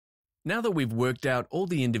Now that we've worked out all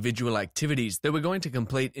the individual activities that we're going to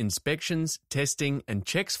complete inspections, testing, and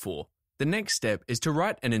checks for, the next step is to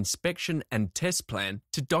write an inspection and test plan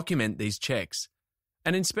to document these checks.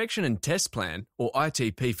 An inspection and test plan, or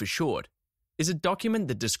ITP for short, is a document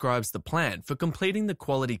that describes the plan for completing the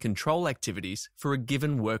quality control activities for a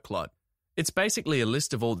given work lot. It's basically a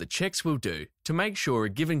list of all the checks we'll do to make sure a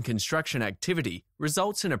given construction activity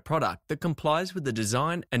results in a product that complies with the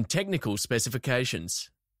design and technical specifications.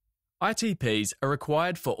 ITPs are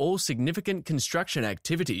required for all significant construction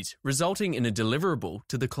activities resulting in a deliverable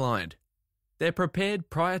to the client. They're prepared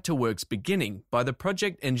prior to works beginning by the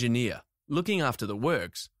project engineer looking after the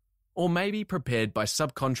works, or maybe prepared by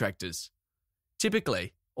subcontractors.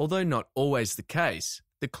 Typically, although not always the case,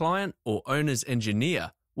 the client or owner's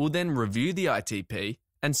engineer will then review the ITP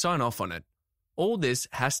and sign off on it. All this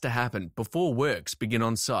has to happen before works begin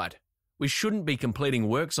on site. We shouldn't be completing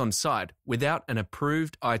works on site without an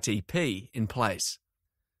approved ITP in place.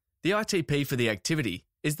 The ITP for the activity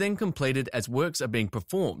is then completed as works are being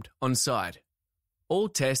performed on site. All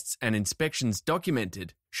tests and inspections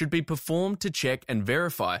documented should be performed to check and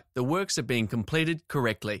verify the works are being completed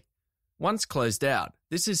correctly. Once closed out,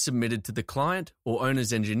 this is submitted to the client or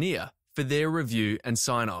owner's engineer for their review and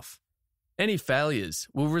sign-off. Any failures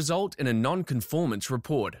will result in a non-conformance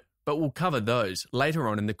report, but we'll cover those later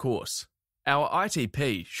on in the course. Our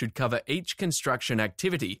ITP should cover each construction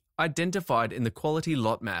activity identified in the quality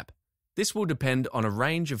lot map. This will depend on a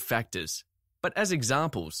range of factors, but as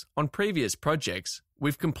examples, on previous projects,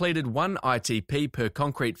 we've completed one ITP per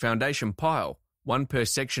concrete foundation pile, one per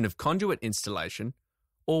section of conduit installation,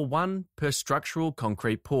 or one per structural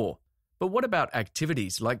concrete pour. But what about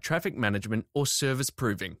activities like traffic management or service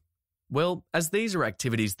proving? Well, as these are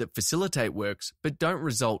activities that facilitate works but don't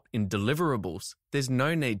result in deliverables, there's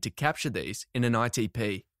no need to capture these in an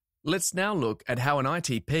ITP. Let's now look at how an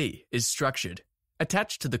ITP is structured.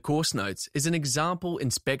 Attached to the course notes is an example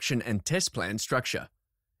inspection and test plan structure.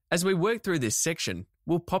 As we work through this section,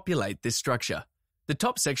 we'll populate this structure. The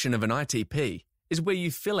top section of an ITP is where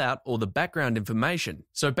you fill out all the background information,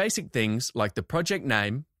 so basic things like the project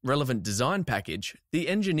name, relevant design package, the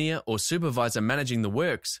engineer or supervisor managing the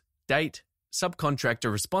works, date,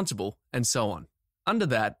 subcontractor responsible, and so on. Under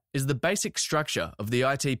that is the basic structure of the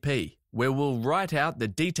ITP, where we'll write out the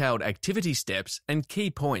detailed activity steps and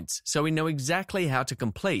key points so we know exactly how to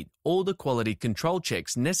complete all the quality control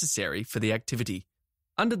checks necessary for the activity.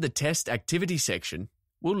 Under the test activity section,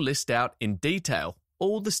 we'll list out in detail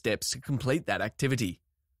all the steps to complete that activity.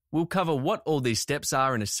 We'll cover what all these steps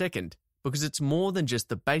are in a second, because it's more than just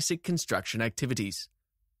the basic construction activities.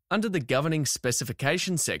 Under the governing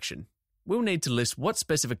specification section, we'll need to list what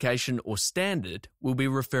specification or standard we'll be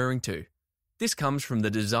referring to. This comes from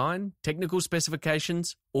the design, technical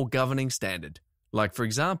specifications, or governing standard, like for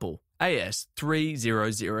example, AS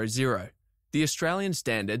 3000, the Australian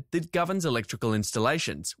standard that governs electrical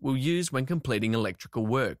installations we'll use when completing electrical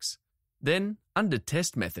works. Then, under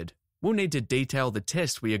test method, we'll need to detail the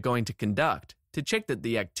test we are going to conduct to check that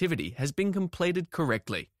the activity has been completed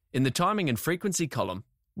correctly. In the timing and frequency column,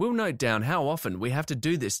 we'll note down how often we have to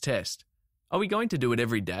do this test. Are we going to do it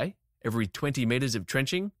every day, every 20 metres of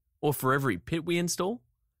trenching, or for every pit we install?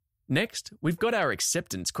 Next, we've got our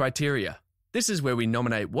acceptance criteria. This is where we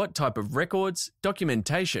nominate what type of records,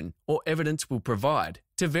 documentation, or evidence we'll provide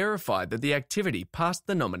to verify that the activity passed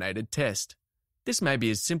the nominated test. This may be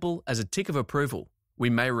as simple as a tick of approval. We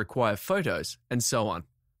may require photos, and so on.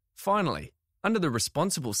 Finally, under the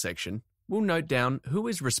responsible section, we'll note down who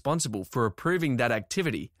is responsible for approving that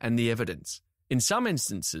activity and the evidence. In some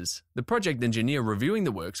instances, the project engineer reviewing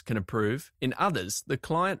the works can approve. In others, the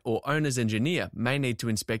client or owner's engineer may need to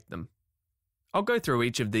inspect them. I'll go through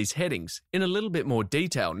each of these headings in a little bit more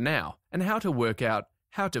detail now and how to work out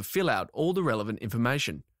how to fill out all the relevant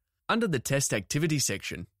information. Under the test activity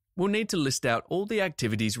section, we'll need to list out all the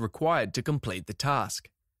activities required to complete the task.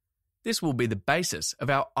 This will be the basis of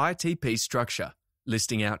our ITP structure,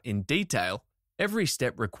 listing out in detail every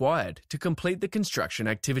step required to complete the construction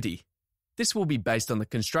activity. This will be based on the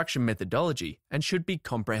construction methodology and should be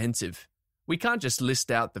comprehensive. We can't just list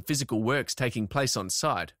out the physical works taking place on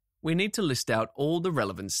site. We need to list out all the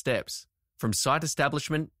relevant steps, from site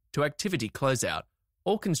establishment to activity closeout.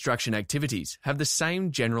 All construction activities have the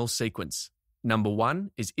same general sequence. Number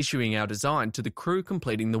 1 is issuing our design to the crew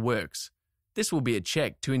completing the works. This will be a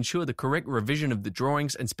check to ensure the correct revision of the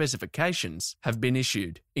drawings and specifications have been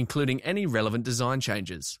issued, including any relevant design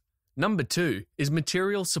changes. Number 2 is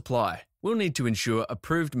material supply. We'll need to ensure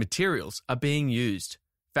approved materials are being used.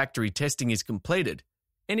 Factory testing is completed.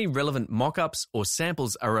 Any relevant mock-ups or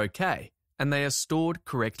samples are okay, and they are stored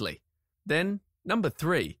correctly. Then, Number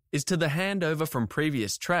 3 is to the handover from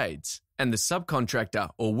previous trades, and the subcontractor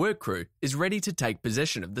or work crew is ready to take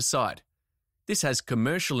possession of the site. This has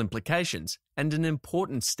commercial implications and an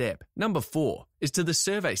important step. Number 4 is to the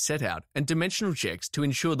survey set out and dimensional checks to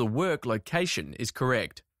ensure the work location is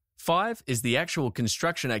correct. 5 is the actual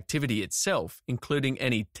construction activity itself, including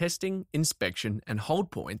any testing, inspection, and hold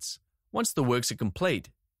points, once the works are complete.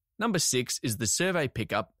 Number 6 is the survey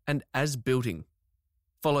pickup and as-builting,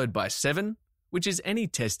 followed by 7, which is any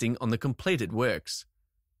testing on the completed works.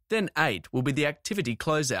 Then 8 will be the activity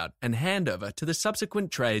closeout and handover to the subsequent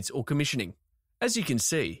trades or commissioning. As you can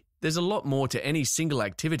see, there's a lot more to any single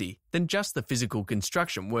activity than just the physical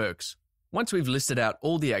construction works. Once we've listed out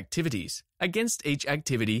all the activities, against each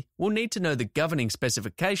activity, we'll need to know the governing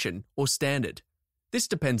specification or standard. This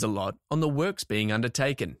depends a lot on the works being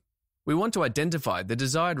undertaken. We want to identify the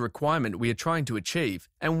desired requirement we are trying to achieve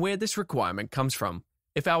and where this requirement comes from.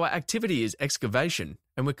 If our activity is excavation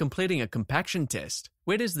and we're completing a compaction test,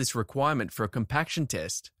 where does this requirement for a compaction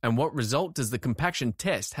test and what result does the compaction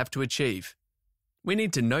test have to achieve? We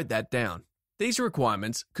need to note that down. These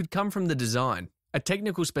requirements could come from the design, a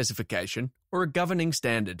technical specification, or a governing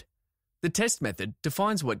standard. The test method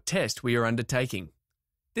defines what test we are undertaking.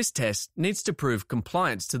 This test needs to prove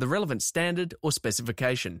compliance to the relevant standard or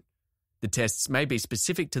specification. The tests may be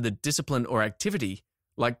specific to the discipline or activity,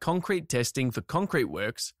 like concrete testing for concrete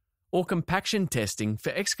works, or compaction testing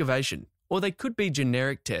for excavation, or they could be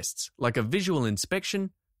generic tests like a visual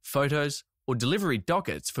inspection, photos, or delivery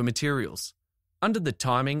dockets for materials. Under the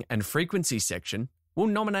timing and frequency section, we'll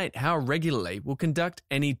nominate how regularly we'll conduct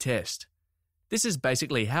any test. This is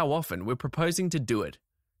basically how often we're proposing to do it.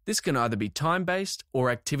 This can either be time-based or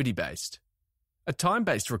activity-based. A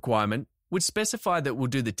time-based requirement would specify that we'll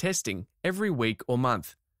do the testing every week or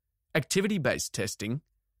month. Activity-based testing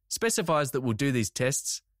specifies that we'll do these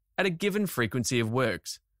tests at a given frequency of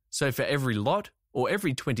works, so for every lot or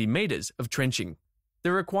every 20 metres of trenching.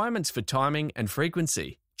 The requirements for timing and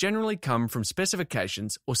frequency generally come from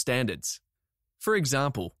specifications or standards. For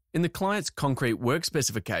example, in the client's concrete work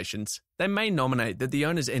specifications, they may nominate that the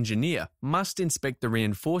owner's engineer must inspect the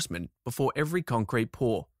reinforcement before every concrete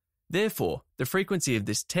pour. Therefore, the frequency of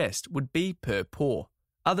this test would be per pour.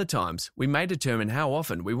 Other times, we may determine how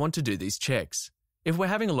often we want to do these checks. If we're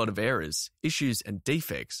having a lot of errors, issues, and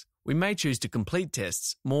defects, we may choose to complete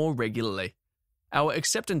tests more regularly. Our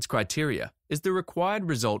acceptance criteria is the required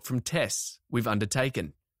result from tests we've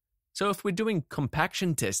undertaken. So if we're doing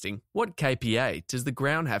compaction testing, what KPA does the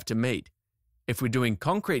ground have to meet? If we're doing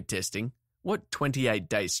concrete testing, what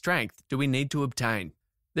 28-day strength do we need to obtain?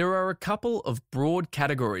 There are a couple of broad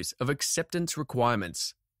categories of acceptance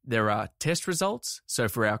requirements. There are test results, so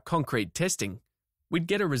for our concrete testing, we'd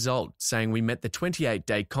get a result saying we met the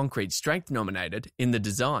 28-day concrete strength nominated in the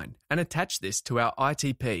design and attach this to our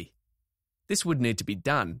ITP. This would need to be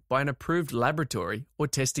done by an approved laboratory or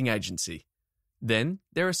testing agency. Then,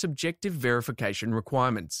 there are subjective verification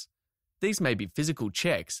requirements. These may be physical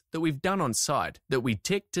checks that we've done on site that we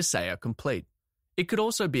tick to say are complete. It could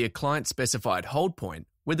also be a client-specified hold point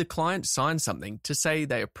where the client signs something to say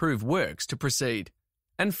they approve works to proceed.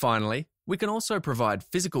 And finally, we can also provide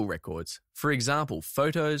physical records, for example,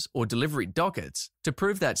 photos or delivery dockets, to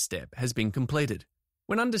prove that step has been completed.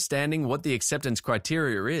 When understanding what the acceptance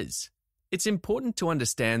criteria is, it's important to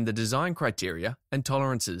understand the design criteria and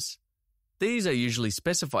tolerances. These are usually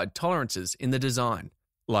specified tolerances in the design,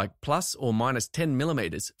 like plus or minus 10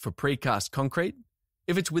 millimeters for precast concrete.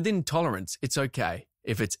 If it's within tolerance, it's okay.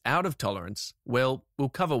 If it's out of tolerance, well, we'll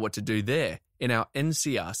cover what to do there in our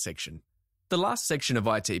NCR section. The last section of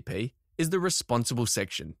ITP is the responsible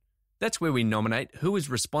section. That's where we nominate who is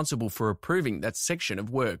responsible for approving that section of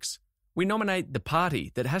works. We nominate the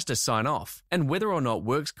party that has to sign off and whether or not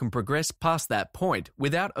works can progress past that point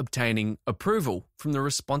without obtaining approval from the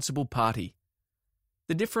responsible party.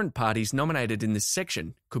 The different parties nominated in this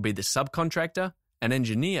section could be the subcontractor, an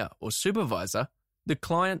engineer or supervisor, the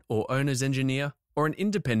client or owner's engineer, or an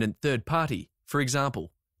independent third party, for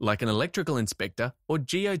example, like an electrical inspector or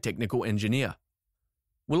geotechnical engineer.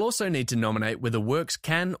 We'll also need to nominate whether works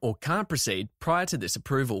can or can't proceed prior to this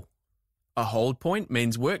approval. A hold point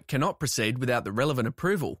means work cannot proceed without the relevant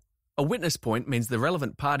approval. A witness point means the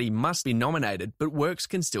relevant party must be nominated but works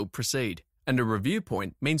can still proceed. And a review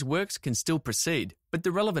point means works can still proceed, but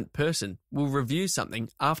the relevant person will review something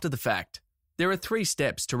after the fact. There are 3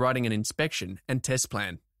 steps to writing an inspection and test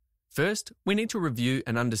plan. First, we need to review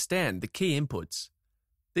and understand the key inputs.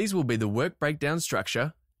 These will be the work breakdown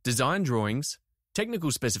structure, design drawings,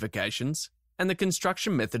 technical specifications, and the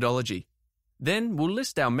construction methodology. Then we'll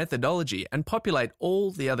list our methodology and populate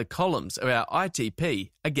all the other columns of our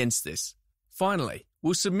ITP against this. Finally,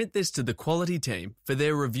 we'll submit this to the quality team for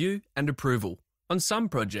their review and approval. On some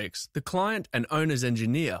projects, the client and owner's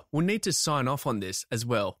engineer will need to sign off on this as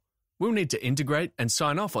well. We'll need to integrate and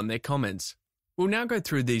sign off on their comments. We'll now go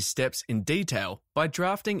through these steps in detail by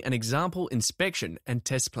drafting an example inspection and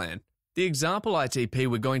test plan. The example ITP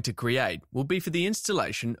we're going to create will be for the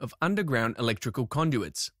installation of underground electrical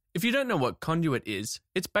conduits. If you don't know what conduit is,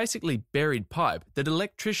 it's basically buried pipe that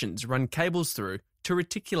electricians run cables through to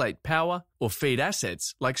reticulate power or feed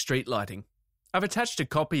assets like street lighting. I've attached a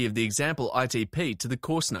copy of the example ITP to the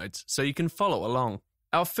course notes so you can follow along.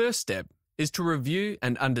 Our first step is to review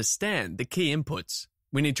and understand the key inputs.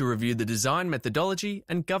 We need to review the design methodology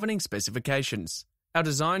and governing specifications. Our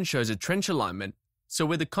design shows a trench alignment, so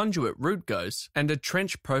where the conduit route goes, and a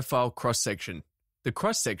trench profile cross-section. The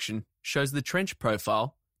cross-section shows the trench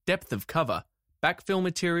profile, depth of cover, backfill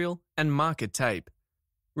material, and marker tape.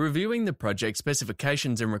 Reviewing the project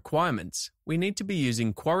specifications and requirements, we need to be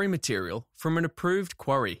using quarry material from an approved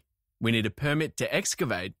quarry. We need a permit to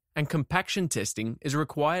excavate, and compaction testing is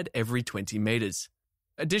required every 20 metres.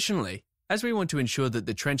 Additionally, as we want to ensure that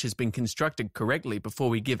the trench has been constructed correctly before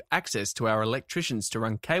we give access to our electricians to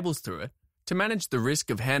run cables through it, to manage the risk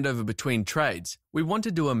of handover between trades, we want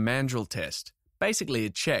to do a mandrel test, basically a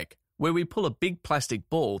check, where we pull a big plastic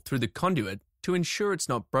ball through the conduit to ensure it's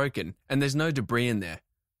not broken and there's no debris in there.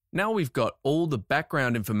 Now we've got all the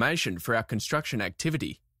background information for our construction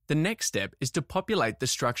activity, the next step is to populate the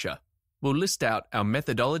structure. We'll list out our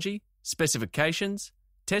methodology, specifications,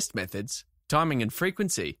 test methods, timing and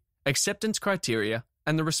frequency, acceptance criteria,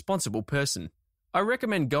 and the responsible person. I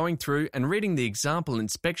recommend going through and reading the example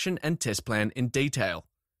inspection and test plan in detail.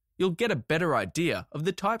 You'll get a better idea of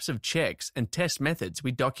the types of checks and test methods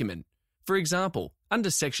we document. For example,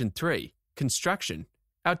 under Section 3, Construction,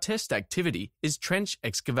 our test activity is trench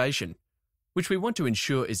excavation, which we want to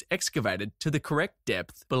ensure is excavated to the correct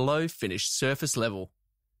depth below finished surface level.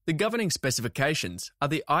 The governing specifications are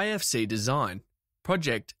the IFC design,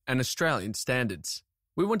 project, and Australian standards.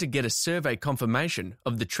 We want to get a survey confirmation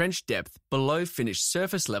of the trench depth below finished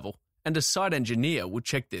surface level, and a site engineer will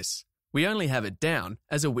check this. We only have it down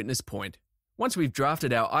as a witness point. Once we've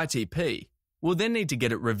drafted our ITP, we'll then need to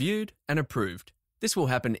get it reviewed and approved. This will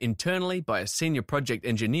happen internally by a senior project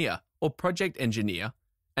engineer or project engineer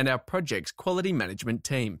and our project's quality management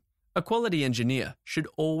team. A quality engineer should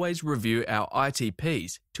always review our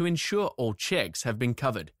ITPs to ensure all checks have been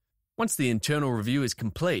covered. Once the internal review is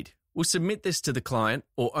complete, we'll submit this to the client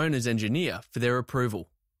or owner's engineer for their approval.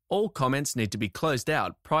 All comments need to be closed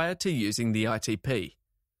out prior to using the ITP.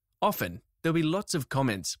 Often, there'll be lots of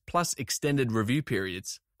comments plus extended review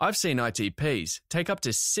periods. I've seen ITPs take up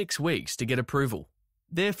to 6 weeks to get approval.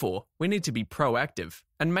 Therefore, we need to be proactive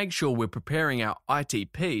and make sure we're preparing our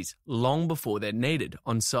ITPs long before they're needed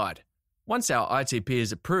on site. Once our ITP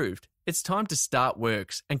is approved, it's time to start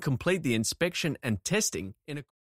works and complete the inspection and testing in a